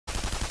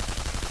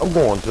I'm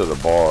going to the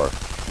bar.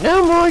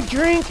 No more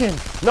drinking.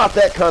 Not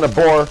that kind of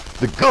bar.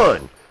 The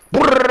gun.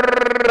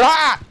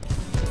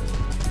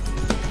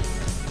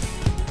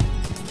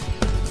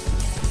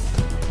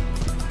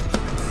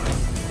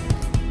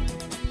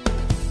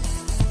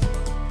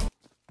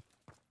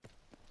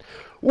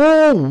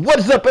 Whoa, what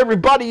is up,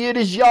 everybody? It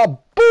is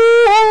y'all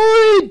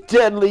boy,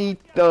 Deadly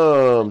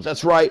Thumbs.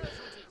 That's right.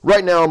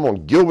 Right now I'm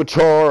on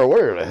Gibraltar, or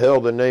whatever the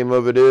hell the name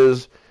of it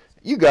is.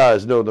 You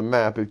guys know the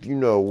map if you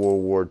know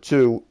World War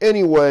II.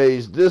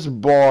 Anyways, this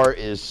bar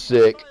is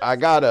sick. I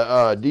got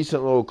a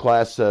decent little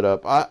class set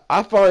up.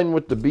 I find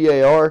with the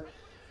BAR,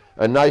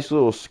 a nice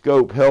little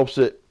scope helps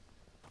it.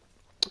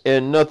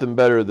 And nothing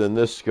better than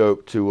this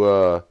scope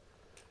to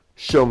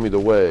show me the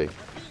way.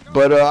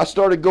 But I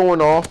started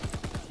going off.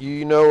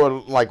 You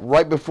know, like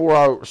right before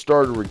I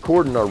started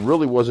recording, I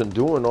really wasn't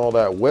doing all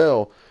that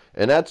well.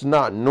 And that's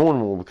not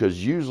normal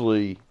because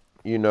usually,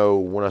 you know,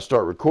 when I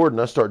start recording,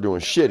 I start doing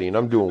shitty. And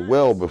I'm doing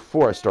well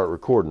before I start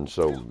recording.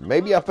 So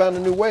maybe I found a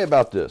new way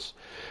about this.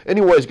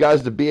 Anyways,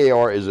 guys, the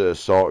BAR is an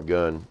assault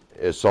gun,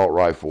 assault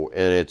rifle.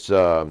 And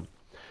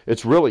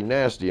it's really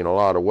nasty in a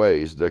lot of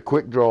ways. The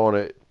quick draw on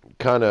it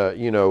kind of,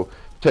 you know,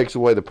 takes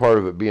away the part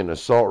of it being an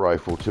assault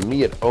rifle. To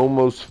me, it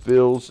almost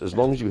feels, as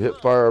long as you hit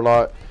fire a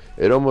lot,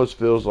 it almost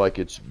feels like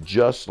it's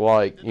just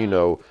like, you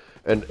know,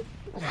 and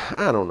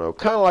I don't know,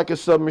 kind of like a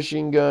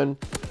submachine gun.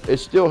 It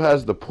still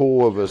has the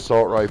pull of an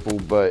assault rifle,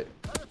 but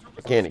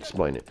I can't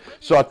explain it.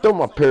 So I throw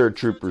my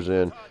paratroopers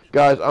in.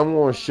 Guys, I'm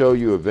going to show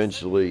you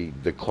eventually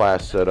the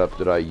class setup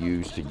that I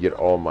use to get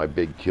all my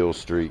big kill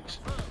streaks.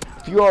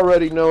 If you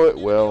already know it,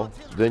 well,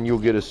 then you'll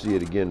get to see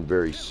it again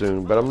very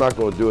soon. But I'm not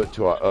going to do it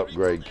till I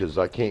upgrade because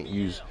I can't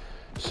use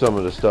some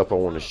of the stuff I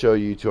want to show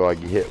you till I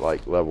hit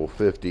like level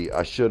 50.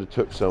 I should have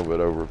took some of it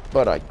over,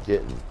 but I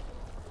didn't.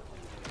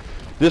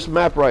 This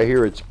map right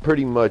here, it's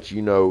pretty much,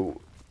 you know,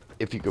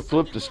 if you can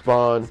flip the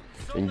spawn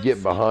and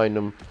get behind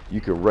them, you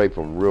can rape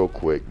them real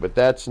quick. But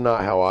that's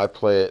not how I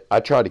play it.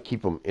 I try to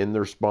keep them in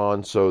their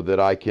spawn so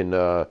that I can,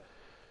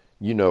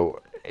 you know,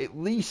 at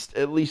least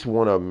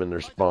one of them in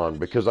their spawn,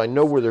 because I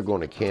know where they're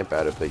going to camp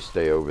at if they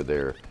stay over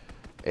there.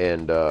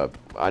 And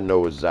I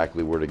know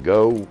exactly where to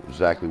go,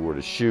 exactly where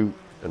to shoot,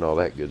 and all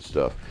that good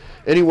stuff.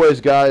 Anyways,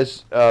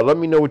 guys, let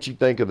me know what you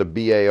think of the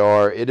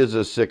BAR. It is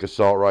a sick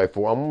assault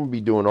rifle. I'm going to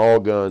be doing all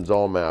guns,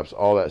 all maps,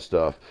 all that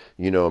stuff,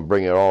 you know, and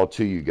bring it all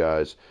to you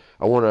guys.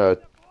 I want to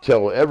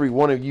tell every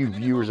one of you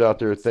viewers out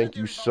there, thank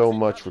you so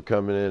much for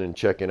coming in and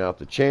checking out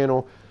the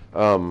channel.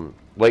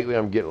 Lately,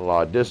 I'm getting a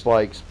lot of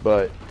dislikes,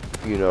 but,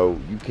 you know,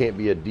 you can't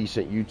be a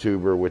decent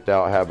YouTuber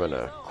without having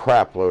a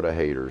crap load of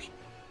haters.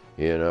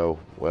 You know,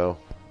 well,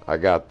 I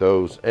got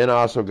those. And I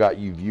also got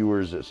you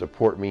viewers that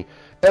support me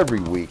every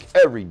week,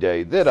 every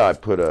day that I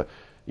put a,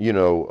 you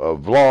know, a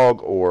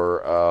vlog or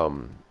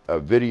a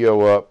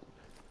video up.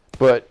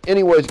 But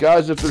anyways,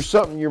 guys, if there's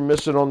something you're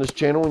missing on this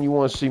channel and you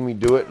want to see me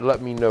do it,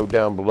 let me know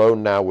down below.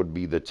 Now would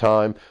be the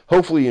time.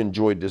 Hopefully you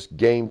enjoyed this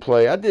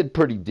gameplay. I did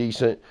pretty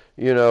decent,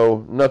 you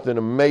know, nothing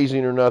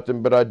amazing or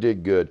nothing, but I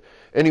did good.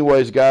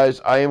 Anyways,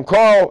 guys, I am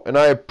Carl, and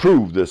I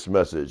approve this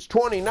message.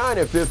 29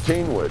 and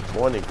 15 with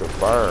 20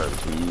 confirmed.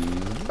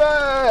 He's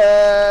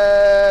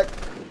back.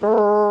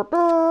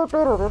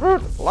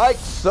 Like,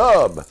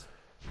 sub.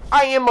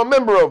 I am a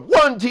member of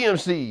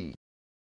 1TMC.